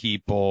give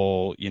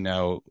people,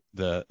 your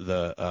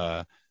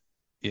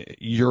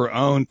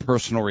own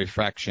personal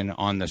reflection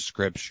on the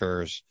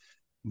scriptures,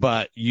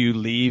 but you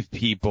leave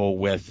people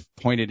with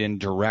pointed in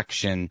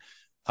direction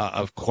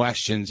of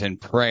questions and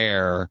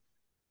prayer,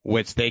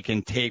 which they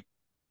can take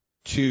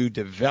to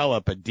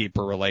develop a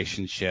deeper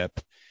relationship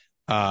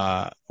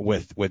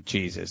with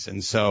Jesus.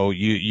 And so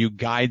you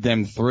guide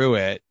them through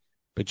it,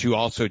 but you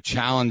also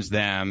challenge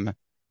them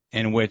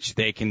in which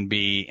they can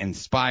be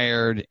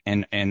inspired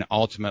and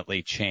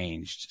ultimately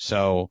changed.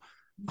 So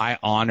I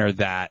honor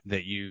that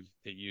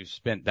you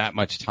spent that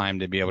much time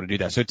to be able to do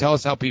that. So tell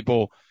us how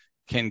people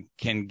can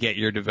get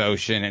your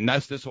devotion, and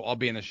this will all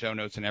be in the show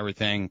notes and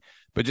everything,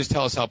 but just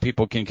tell us how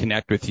people can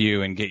connect with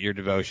you and get your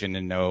devotion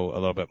and know a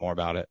little bit more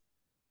about it.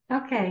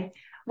 Okay.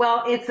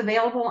 Well, it's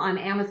available on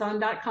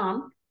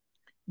Amazon.com.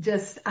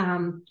 Just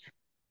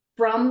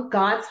from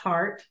God's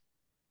Heart.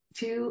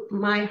 to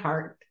my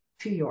heart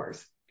to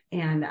yours.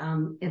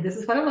 And this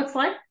is what it looks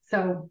like.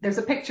 So there's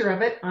a picture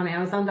of it on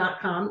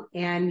Amazon.com,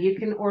 and you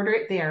can order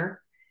it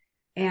there.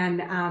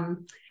 And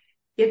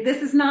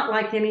this is not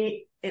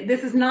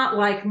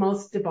like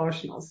most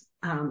devotionals.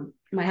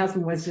 My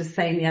husband was just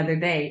saying the other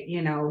day,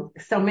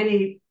 so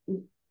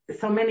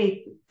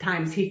many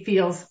times he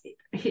feels,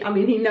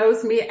 he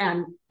knows me,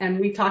 and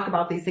we talk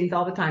about these things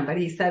all the time, but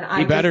he said,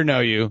 he better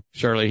know you,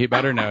 Shirley. He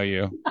better know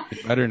you.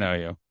 He better know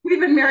you. We've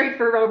been married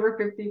for over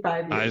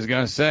 55 years. I was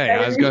going to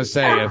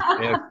say,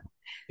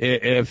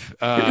 if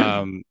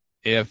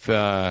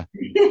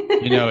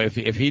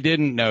he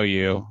didn't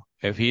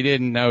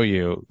know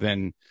you,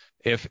 then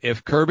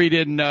if Kirby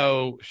didn't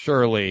know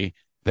Shirley,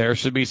 there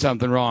should be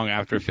something wrong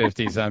after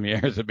 50 some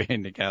years of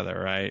being together,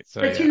 right?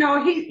 So, but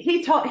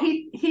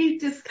he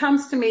just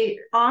comes to me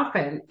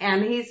often,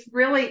 and he's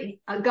really,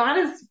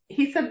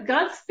 he said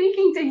God's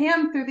speaking to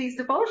him through these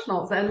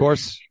devotionals and of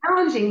course,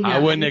 challenging him. I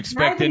wouldn't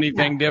expect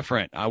anything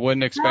different.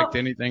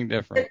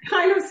 It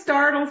kind of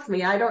startles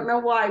me. I don't know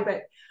why,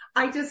 but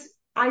I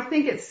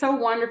think it's so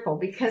wonderful,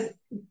 because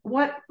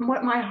what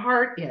my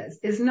heart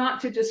is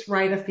not to just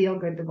write a feel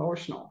good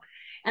devotional.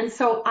 And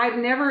so I've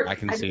never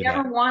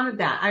wanted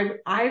that.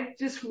 I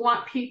just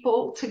want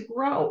people to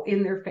grow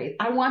in their faith.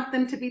 I want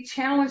them to be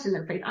challenged in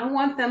their faith. I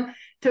want them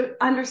to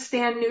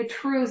understand new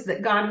truths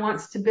that God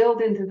wants to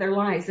build into their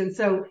lives. And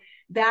so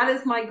that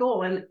is my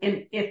goal. And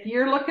if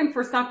you're looking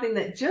for something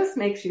that just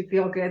makes you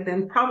feel good,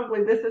 then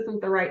probably this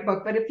isn't the right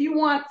book. But if you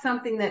want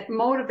something that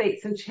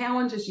motivates and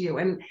challenges you,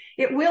 and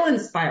it will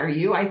inspire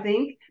you, I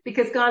think,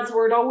 because God's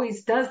word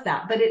always does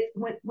that. But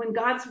when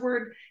God's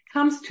word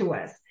comes to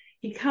us,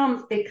 it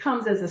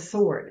comes as a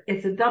sword.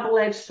 It's a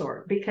double-edged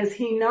sword, because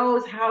he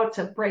knows how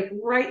to break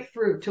right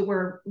through to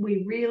where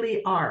we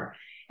really are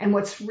and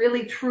what's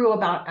really true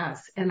about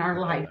us and our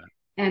life.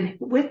 And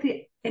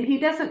he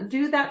doesn't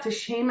do that to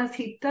shame us.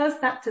 He does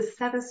that to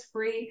set us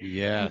free.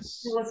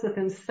 Yes. To fill us with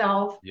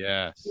himself.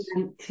 Yes.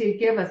 And to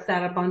give us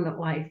that abundant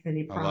life that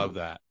he promised.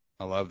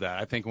 I love that.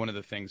 I think one of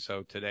the things,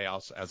 so today,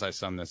 as I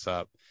sum this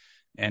up,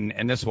 and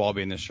this will all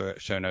be in the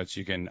show notes.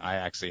 I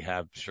actually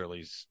have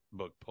Shirley's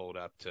book pulled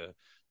up to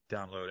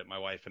download it. My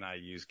wife and I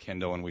use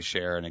Kindle, and we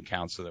share an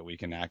account so that we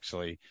can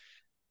actually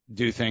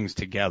do things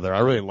together. I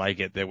really like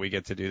it that we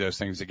get to do those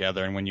things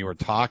together. And when you were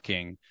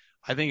talking,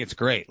 I think it's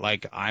great.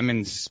 Like, I'm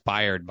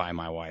inspired by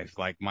my wife.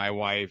 Like, my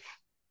wife,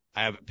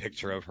 I have a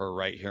picture of her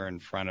right here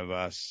in front of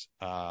us.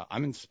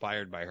 I'm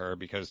inspired by her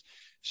because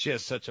she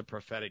has such a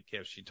prophetic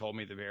gift. She told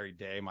me the very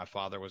day my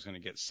father was going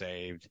to get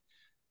saved.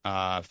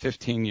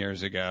 15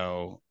 years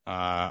ago,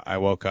 I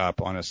woke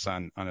up on a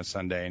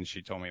Sunday, and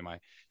she told me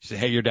she said,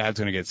 "Hey, your dad's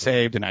going to get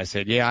saved." And I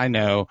said, "Yeah, I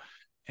know."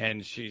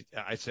 And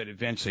I said,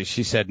 eventually,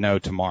 she said, "No,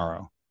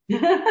 tomorrow."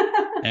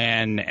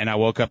 And I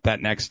woke up that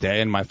next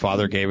day, and my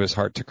father gave his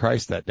heart to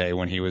Christ that day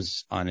when he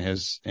was in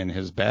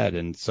his bed.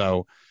 And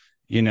so,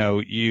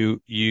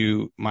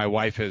 my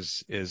wife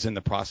is in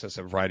the process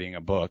of writing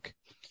a book.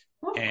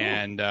 Oh,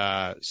 and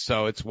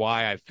so it's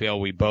why I feel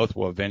we both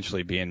will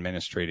eventually be in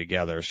ministry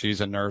together. She's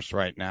a nurse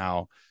right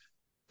now,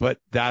 but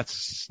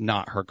that's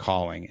not her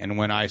calling. And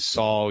when I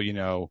saw,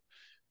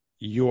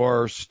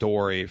 your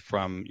story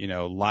from,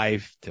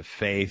 life to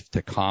faith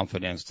to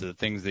confidence to the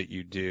things that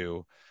you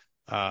do,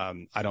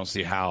 I don't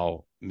see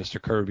how Mr.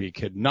 Kirby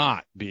could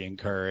not be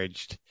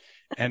encouraged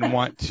and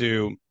want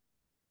to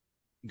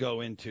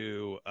go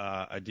into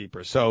a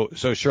deeper. So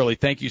Shirley,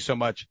 thank you so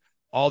much.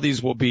 All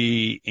these will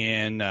be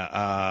in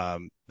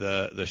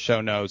the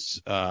show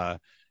notes,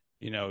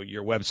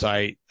 your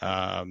website,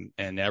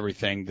 and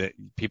everything that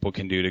people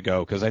can do to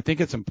go. Because I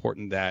think it's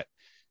important that,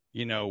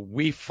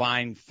 we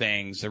find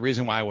things. The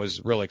reason why I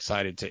was real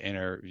excited to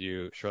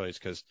interview Shirley is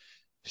because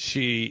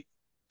she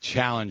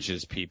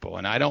challenges people.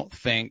 And I don't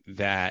think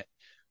that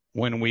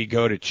when we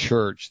go to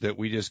church that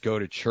we just go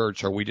to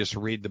church or we just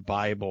read the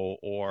Bible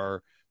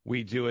or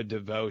we do a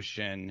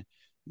devotion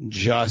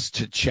just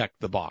to check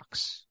the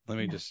box.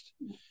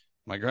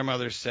 My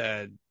grandmother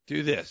said,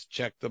 "Do this,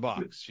 check the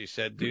box." She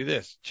said, "Do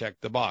this, check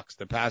the box."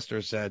 The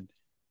pastor said,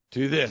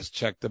 "Do this,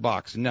 check the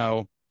box."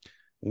 No,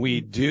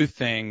 we do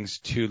things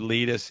to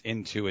lead us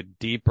into a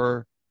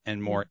deeper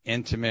and more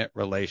intimate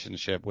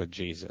relationship with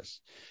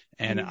Jesus.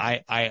 And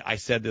I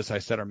said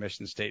our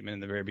mission statement in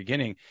the very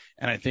beginning,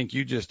 and I think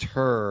you just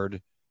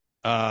heard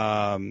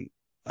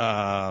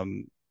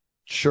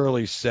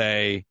Shirley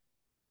say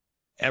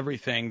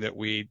everything that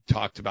we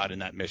talked about in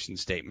that mission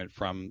statement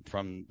from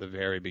the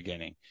very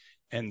beginning.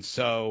 And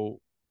so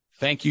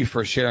thank you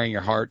for sharing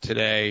your heart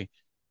today.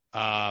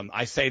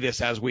 I say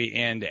this as we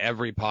end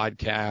every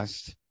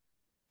podcast.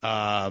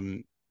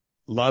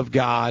 Love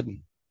God,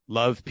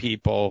 love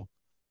people,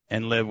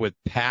 and live with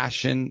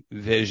passion,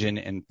 vision,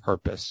 and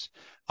purpose.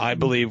 I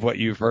believe what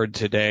you've heard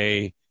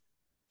today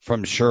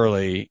from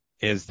Shirley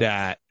is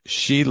that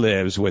she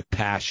lives with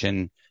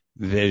passion,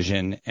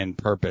 vision, and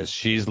purpose.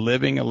 She's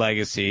living a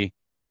legacy,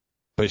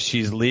 but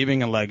she's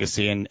leaving a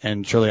legacy.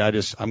 And Shirley,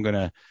 I'm going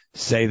to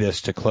say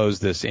this to close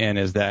this in,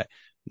 is that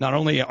not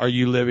only are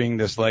you living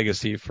this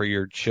legacy for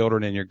your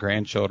children and your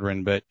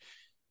grandchildren, but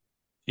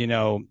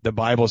the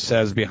Bible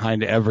says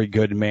behind every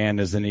good man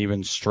is an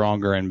even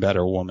stronger and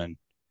better woman.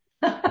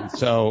 And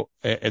so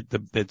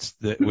it's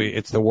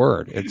the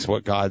word. It's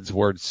what God's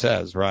word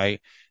says, right?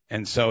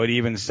 And so it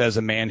even says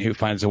a man who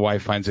finds a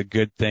wife finds a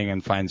good thing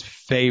and finds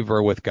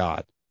favor with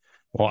God.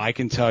 Well, I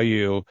can tell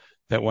you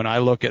that when I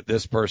look at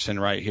this person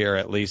right here,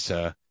 at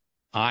Lisa,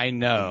 I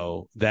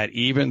know that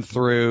even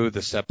through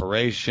the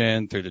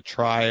separation, through the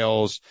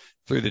trials,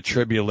 through the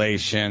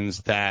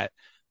tribulations, that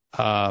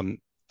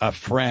a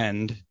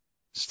friend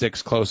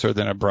sticks closer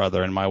than a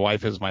brother. And my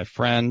wife is my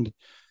friend.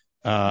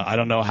 I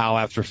don't know how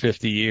after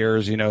 50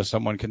 years,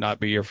 someone could not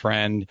be your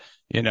friend,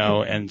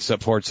 and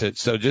supports it.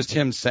 So just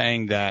him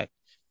saying that,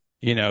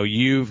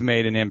 you've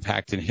made an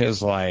impact in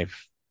his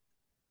life,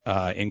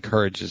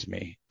 encourages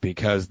me,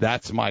 because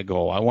that's my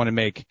goal. I want to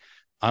make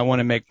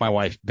my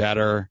wife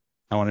better.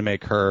 I want to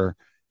make her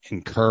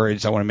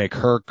encouraged. I want to make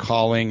her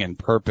calling and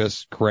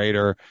purpose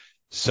greater.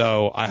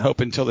 So I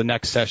hope until the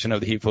next session of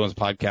the Heatfluence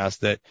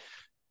podcast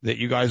that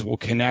you guys will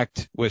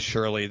connect with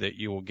Shirley, that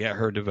you will get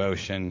her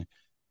devotion.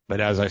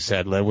 But as I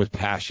said, live with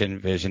passion,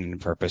 vision,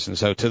 and purpose. And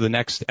so to the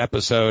next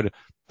episode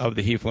of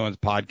the Heatfluence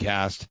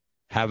podcast,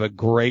 have a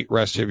great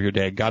rest of your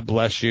day. God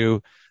bless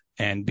you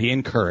and be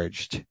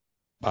encouraged.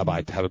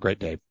 Bye-bye. Have a great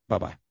day.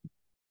 Bye-bye.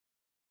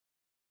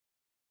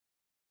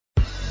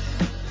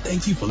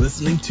 Thank you for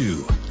listening to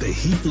the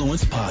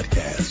Heatfluence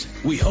podcast.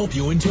 We hope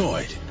you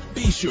enjoyed.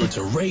 Be sure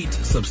to rate,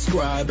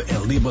 subscribe,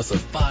 and leave us a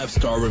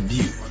 5-star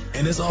review.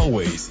 And as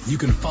always, you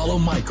can follow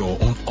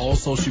Michael on all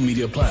social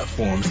media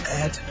platforms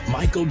at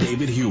Michael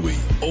David Huey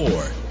or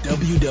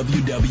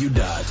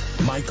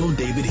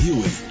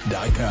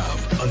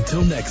www.michaeldavidhuey.com.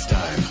 Until next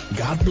time,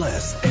 God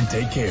bless and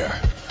take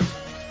care.